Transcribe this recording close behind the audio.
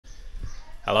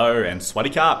Hello and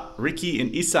swaddy kap, Ricky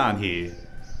and Isaan here.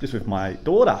 Just with my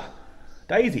daughter,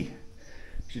 Daisy.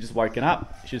 She's just woken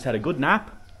up. She just had a good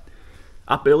nap.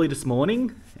 Up early this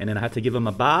morning, and then I had to give them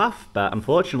a bath, but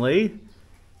unfortunately,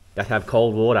 they have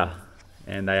cold water,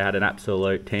 and they had an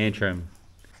absolute tantrum.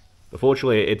 But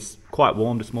fortunately, it's quite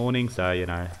warm this morning, so you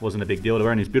know, it wasn't a big deal. They're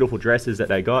wearing these beautiful dresses that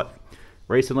they got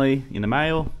recently in the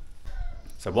mail.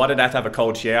 So why did they have to have a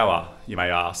cold shower, you may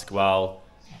ask? Well,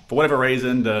 for whatever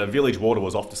reason, the village water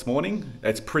was off this morning.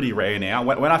 It's pretty rare now.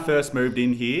 When I first moved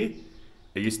in here,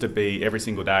 it used to be every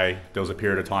single day. There was a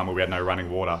period of time where we had no running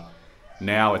water.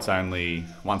 Now it's only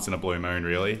once in a blue moon,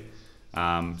 really,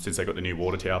 since they got the new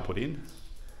water tower put in.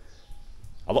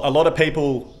 A lot of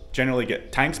people generally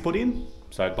get tanks put in.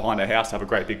 So behind our house, have a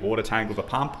great big water tank with a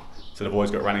pump. So they've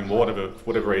always got running water, but for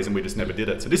whatever reason, we just never did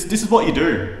it. So this is what you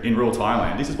do in rural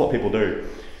Thailand. This is what people do.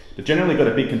 They've generally got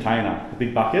a big container, a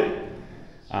big bucket.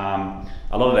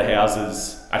 A lot of the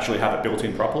houses actually have it built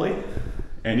in properly.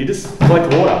 And you just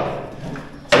collect water.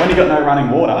 So when you've got no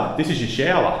running water, this is your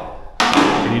shower.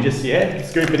 And you just,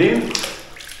 scoop it in and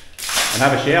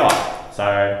have a shower.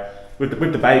 So with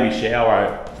the baby shower,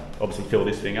 I obviously fill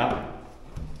this thing up.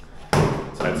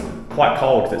 So it's quite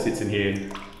cold because it sits in here.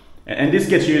 And this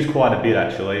gets used quite a bit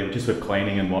actually, just with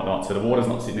cleaning and whatnot. So the water's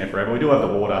not sitting there forever. We do have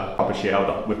the water, proper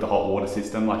shower with the hot water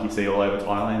system like you see all over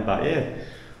Thailand. But yeah,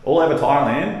 all over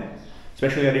Thailand,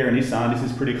 especially out here in Isaan, this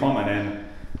is pretty common. And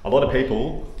a lot of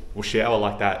people will shower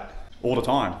like that all the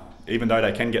time, even though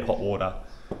they can get hot water.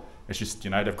 It's just, you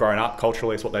know, they've grown up,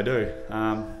 culturally it's what they do.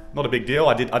 Not a big deal.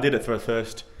 I did it for the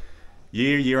first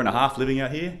year and a half living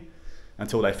out here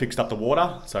until they fixed up the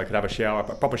water so I could have a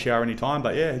proper shower anytime.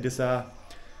 But yeah, just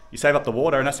you save up the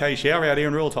water and that's how you shower out here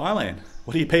in rural Thailand.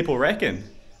 What do you people reckon?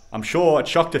 I'm sure it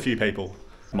shocked a few people.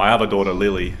 My other daughter,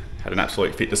 Lily, had an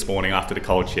absolute fit this morning after the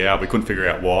cold shower. We couldn't figure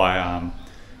out why.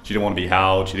 She didn't want to be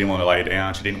held, she didn't want to lay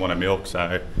down, she didn't want to milk,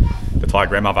 so the Thai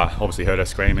grandmother obviously heard her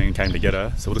screaming and came to get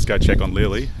her. So we'll just go check on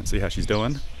Lily and see how she's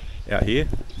doing out here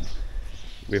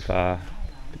with the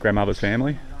grandmother's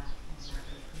family.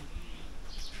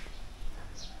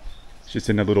 She's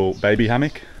in a little baby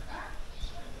hammock.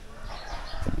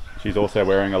 She's also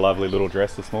wearing a lovely little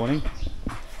dress this morning.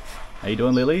 How you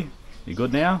doing, Lily? You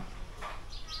good now?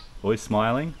 Always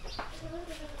smiling.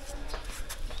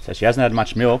 So she hasn't had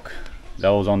much milk. That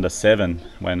was on the 7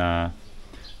 when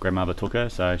grandmother took her,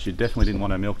 so she definitely didn't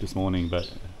want her milk this morning,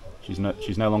 but she's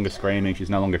no longer screaming,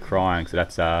 she's no longer crying, so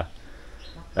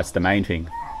that's the main thing.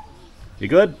 You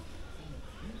good?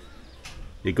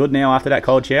 You good now after that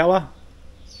cold shower?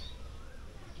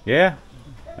 Yeah?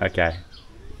 Okay.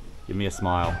 Give me a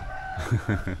smile.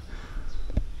 As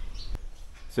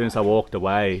soon as I walked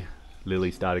away, Lily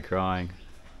started crying.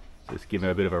 Just give her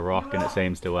a bit of a rock and it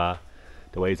seems to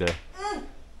ease her.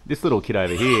 This little kid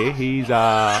over here, he's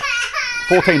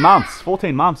 14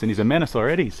 months and he's a menace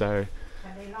already. So,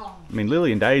 I mean,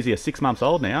 Lily and Daisy are 6 months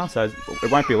old now, so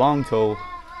it won't be long till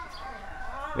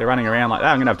they're running around like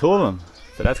that. I'm gonna have 2 of them.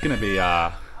 So that's gonna be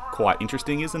quite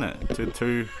interesting, isn't it?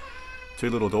 Two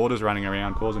little daughters running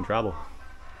around causing trouble.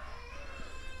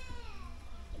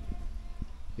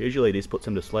 Usually this puts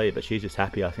them to sleep, but she's just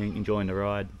happy, I think, enjoying the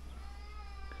ride.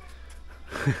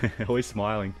 Always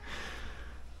smiling.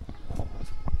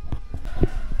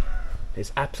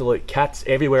 There's absolute cats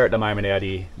everywhere at the moment out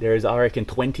here. There is, I reckon,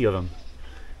 20 of them.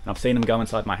 And I've seen them go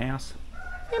inside my house.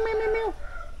 Meow, meow, meow, meow.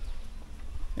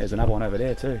 There's another one over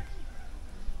there too.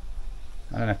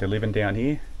 I don't know if they're living down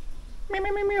here. Meow,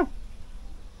 meow, meow, meow.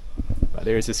 But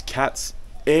there is just cats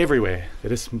everywhere. They're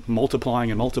just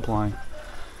multiplying and multiplying.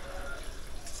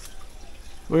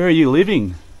 Where are you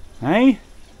living? Hey?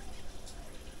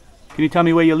 Can you tell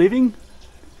me where you're living?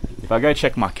 If I go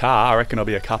check my car, I reckon there'll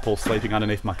be a couple sleeping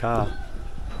underneath my car.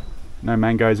 No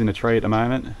mangoes in the tree at the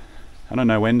moment. I don't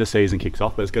know when the season kicks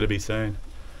off, but it's got to be soon.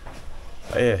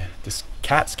 But yeah, just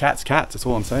cats, cats, cats. That's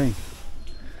all I'm seeing.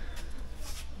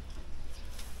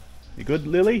 You good,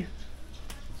 Lily?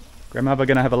 Grandmother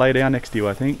gonna have a lay down next to you,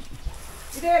 I think.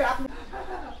 They've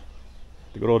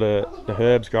got all the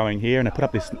herbs growing here, and they put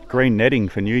up this green netting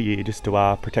for New Year just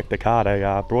to protect the car. They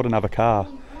brought another car,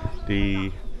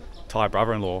 the Thai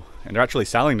brother-in-law, and they're actually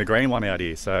selling the green one out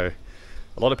here. So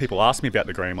a lot of people ask me about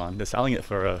the green one. They're selling it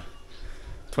for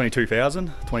 22,000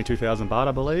 baht,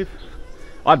 I believe.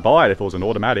 I'd buy it if it was an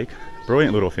automatic.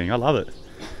 Brilliant little thing, I love it.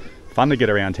 Fun to get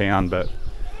around town, but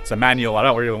it's a manual. I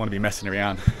don't really want to be messing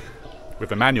around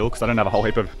with a manual because I don't have a whole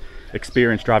heap of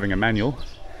experience driving a manual.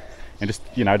 And just,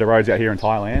 you know, the roads out here in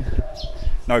Thailand,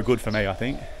 no good for me, I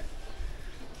think.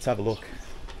 Let's have a look.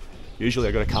 Usually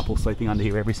I've got a couple sleeping under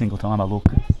here every single time I look.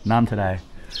 None today.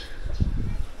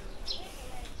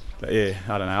 But yeah,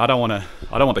 I don't know. I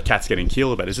don't want the cats getting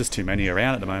killed, but there's just too many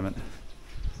around at the moment.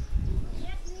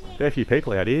 There are a few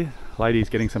people out here. Lady's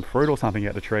getting some fruit or something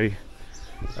out the tree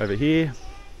over here.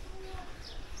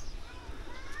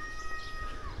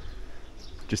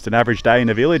 Just an average day in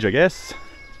the village, I guess.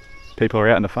 People are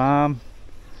out in the farm.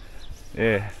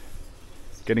 Yeah,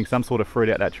 getting some sort of fruit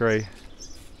out that tree.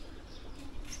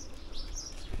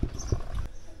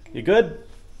 You good?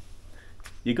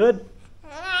 You good?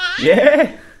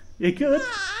 Yeah, you good?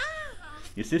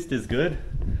 Your sister's good.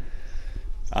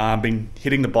 Been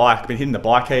hitting the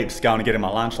bike heaps, going to get in my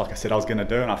lunch like I said I was going to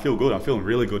do, and I feel good. I'm feeling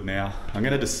really good now. I'm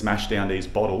going to just smash down these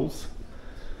bottles.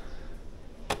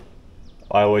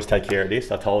 I always take care of this.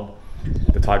 I told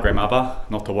the Thai grandmother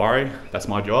not to worry. That's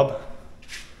my job,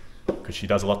 because she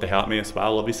does a lot to help me as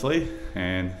well, obviously.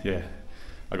 And yeah,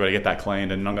 I've got to get that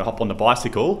cleaned, and I'm going to hop on the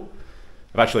bicycle.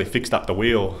 I've actually fixed up the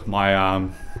wheel, my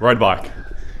road bike.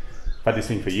 I've had this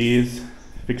thing for years.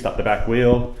 Fixed up the back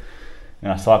wheel,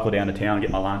 and I cycle down to town and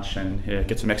get my lunch, and yeah,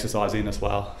 get some exercise in as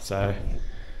well. So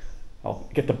I'll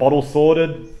get the bottles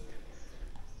sorted.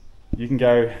 You can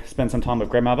go spend some time with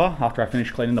grandmother after I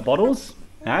finish cleaning the bottles.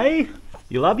 Hey,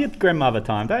 you love your grandmother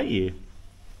time, don't you?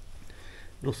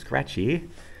 Little scratch here.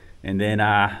 And then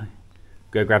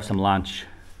go grab some lunch.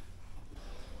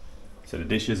 So the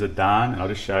dishes are done, and I'll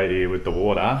just show you with the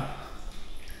water.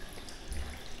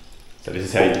 So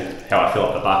this is how I fill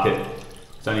up the bucket.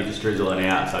 It's only just drizzling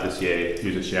out, so I just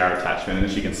use a shower attachment. And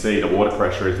as you can see, the water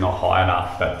pressure is not high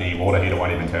enough that the water heater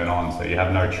won't even turn on. So you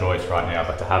have no choice right now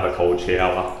but to have a cold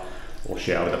shower, or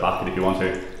shower with a bucket if you want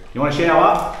to. You want to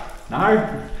shower?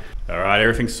 No? All right,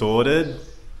 everything's sorted.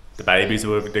 The babies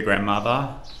are with the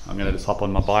grandmother. I'm gonna just hop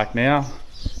on my bike now.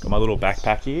 Got my little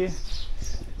backpack here.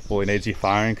 All you need is your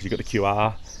phone, because you've got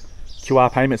the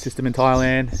QR payment system in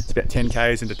Thailand. It's about 10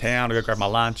 k's into town. I'll go grab my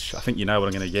lunch. I think you know what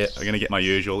I'm going to get. I'm going to get my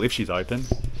usual, if she's open.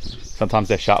 Sometimes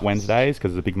they're shut Wednesdays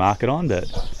because there's a big market on, but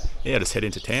yeah, just head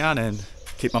into town and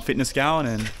keep my fitness going,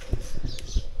 and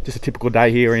just a typical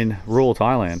day here in rural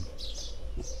Thailand.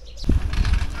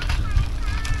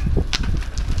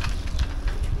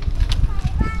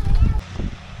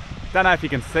 Don't know if you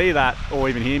can see that or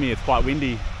even hear me, it's quite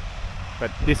windy. But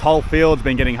this whole field's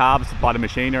been getting harvested by the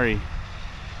machinery.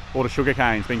 All the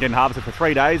sugarcane's been getting harvested for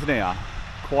 3 days now.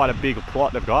 Quite a big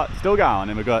plot they've got, still going,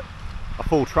 and we've got a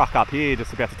full truck up here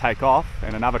just about to take off,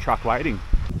 and another truck waiting.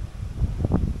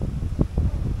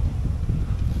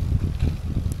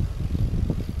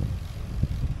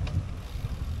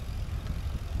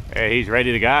 Yeah, he's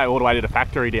ready to go all the way to the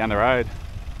factory down the road.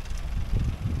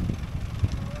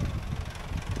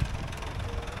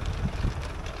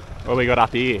 What we got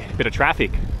up here? A bit of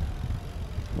traffic.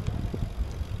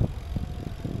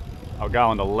 I'll go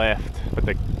on the left, but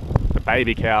the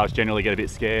baby cows generally get a bit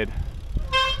scared.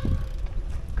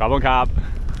 Come on, Carp.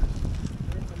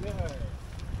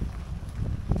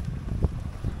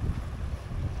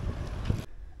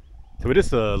 So we're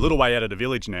just a little way out of the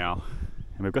village now,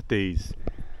 and we've got these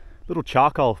little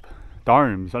charcoal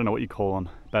domes. I don't know what you call them,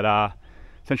 but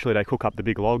essentially they cook up the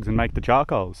big logs and make the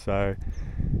charcoal. So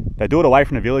they do it away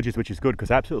from the villages, which is good because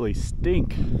they absolutely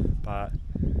stink. But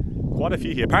quite a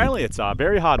few here. Apparently it's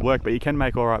very hard work, but you can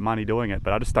make all right money doing it.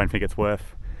 But I just don't think it's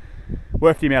worth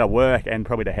the amount of work, and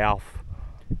probably the health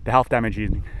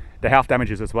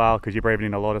damages as well, because you're breathing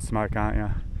in a lot of smoke, aren't you?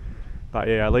 But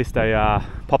yeah, at least they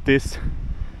pop this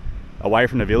away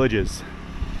from the villages.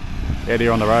 Out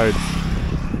here on the roads.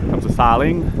 Comes the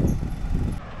Saling.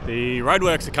 The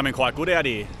roadworks are coming quite good out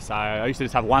here. So I used to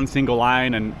just have one single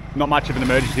lane and not much of an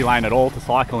emergency lane at all to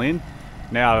cycle in.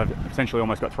 Now I've essentially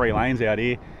almost got 3 lanes out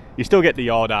here. You still get the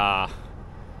odd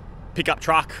pickup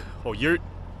truck or ute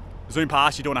zoom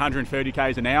past you doing 130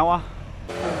 k's an hour.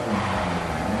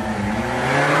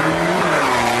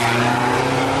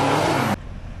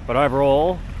 But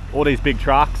overall, all these big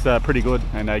trucks are pretty good,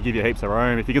 and they give you heaps of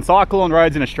room. If you can cycle on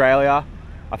roads in Australia,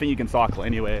 I think you can cycle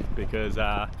anywhere, because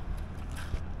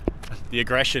the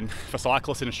aggression for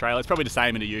cyclists in Australia, it's probably the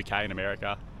same in the UK and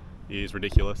America, is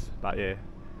ridiculous. But yeah,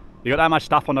 you got that much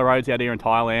stuff on the roads out here in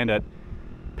Thailand that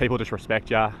people just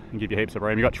respect you and give you heaps of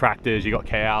room. You got tractors, you got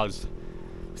cows,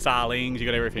 sarlings, you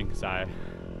got everything. So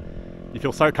you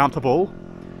feel so comfortable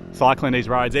cycling these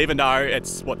roads, even though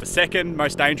it's what, the 2nd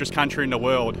most dangerous country in the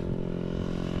world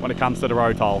when it comes to the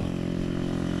road toll.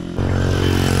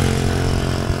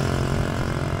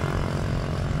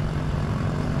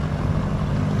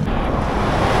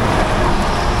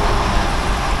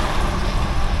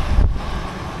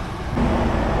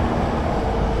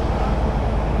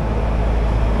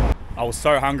 I was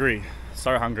so hungry,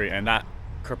 and that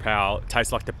krapao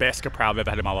tastes like the best krapao I've ever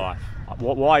had in my life.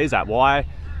 Why is that? Why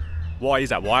Why is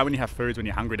that? Why when you have foods when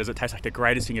you're hungry does it taste like the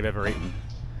greatest thing you've ever eaten?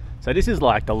 So this is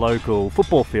like the local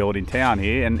football field in town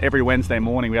here, and every Wednesday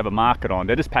morning we have a market on.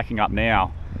 They're just packing up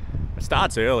now. It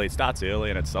starts early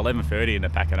and it's 11:30 and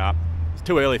they're packing up. It's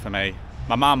too early for me.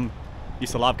 My mum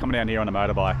used to love coming down here on a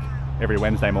motorbike every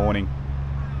Wednesday morning.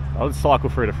 I'll just cycle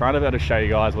through the front of it to show you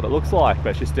guys what it looks like, but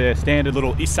it's just a standard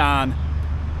little Isaan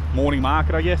morning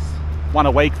market, I guess. One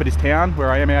a week for this town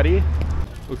where I am out here.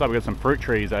 Looks like we've got some fruit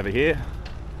trees over here.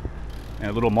 And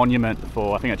a little monument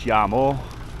for, I think it's Yarmore,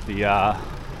 the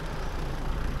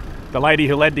lady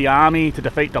who led the army to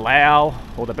defeat the Lao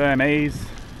or the Burmese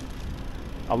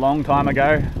a long time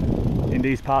ago in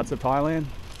these parts of Thailand.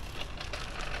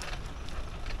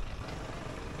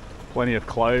 Plenty of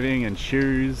clothing and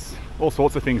shoes, all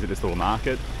sorts of things at this little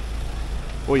market.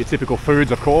 All your typical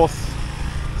foods, of course.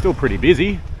 Still pretty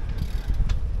busy.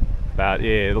 But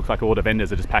yeah, it looks like all the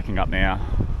vendors are just packing up now.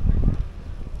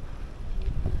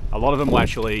 A lot of them will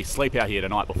actually sleep out here the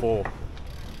night before.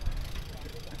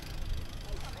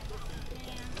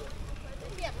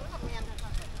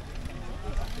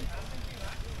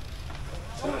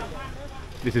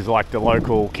 This is like the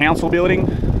local council building,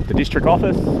 the district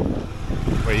office,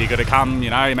 where you got to come,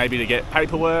 you know, maybe to get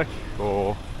paperwork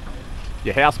or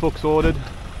your house book sorted,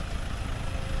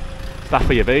 stuff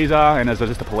for your visa, and there's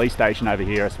just a police station over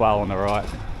here as well on the right.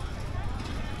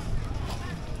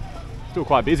 Still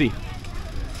quite busy.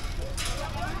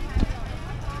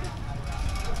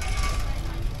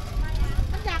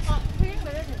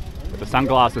 The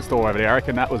sunglasses store over there, I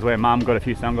reckon that was where Mum got a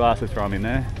few sunglasses from in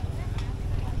there.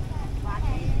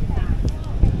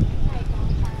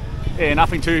 Yeah,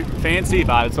 nothing too fancy,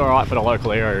 but it's alright for the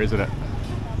local area, isn't it?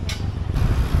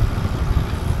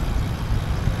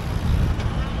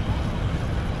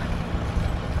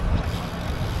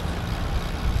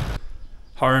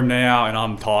 Home now and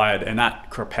I'm tired, and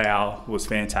that krapao was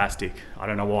fantastic. I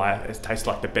don't know why, it tastes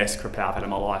like the best krapao I've had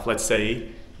in my life. Let's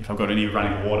see if I've got any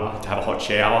running water to have a hot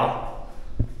shower.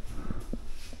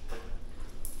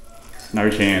 No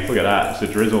chance, look at that, it's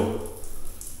a drizzle.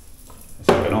 Let's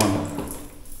have it on.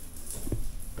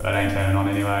 But it ain't turning on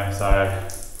anyway, so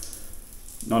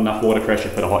not enough water pressure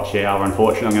for the hot shower.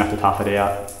 Unfortunately, I'm gonna have to tough it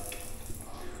out.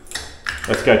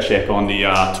 Let's go check on the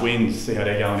twins, see how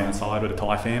they're going outside with the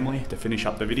Thai family to finish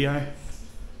up the video.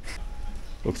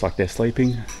 Looks like they're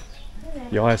sleeping.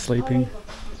 Yaya's sleeping.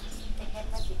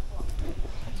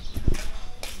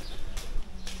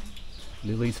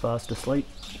 Lily's fast asleep.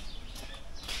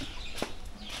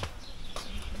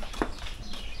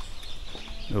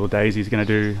 Little Daisy's gonna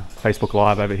do Facebook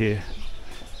Live over here.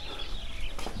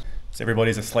 So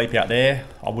everybody's asleep out there.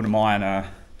 I wouldn't mind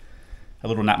a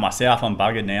little nap myself. I'm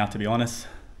buggered now, to be honest.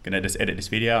 Gonna just edit this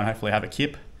video and hopefully have a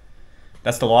kip.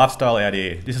 That's the lifestyle out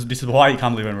here. This is why you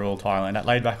come live in rural Thailand. That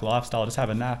laid back lifestyle, just have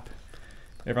a nap.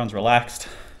 Everyone's relaxed.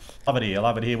 Love it here,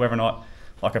 love it here. Whether or not,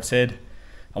 like I've said,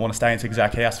 I want to stay in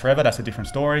Zigzag House forever, that's a different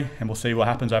story. And we'll see what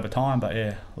happens over time. But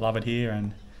yeah, love it here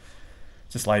and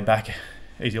just laid back.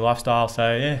 Easy lifestyle,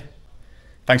 so yeah.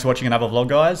 Thanks for watching another vlog,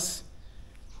 guys.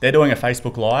 They're doing a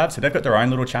Facebook Live, so they've got their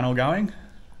own little channel going.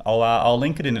 I'll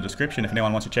link it in the description if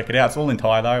anyone wants to check it out. It's all in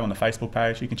Thai though on the Facebook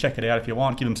page. You can check it out if you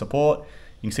want, give them support.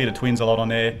 You can see the twins a lot on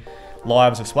their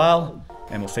lives as well.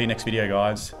 And we'll see you next video,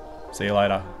 guys. See you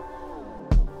later.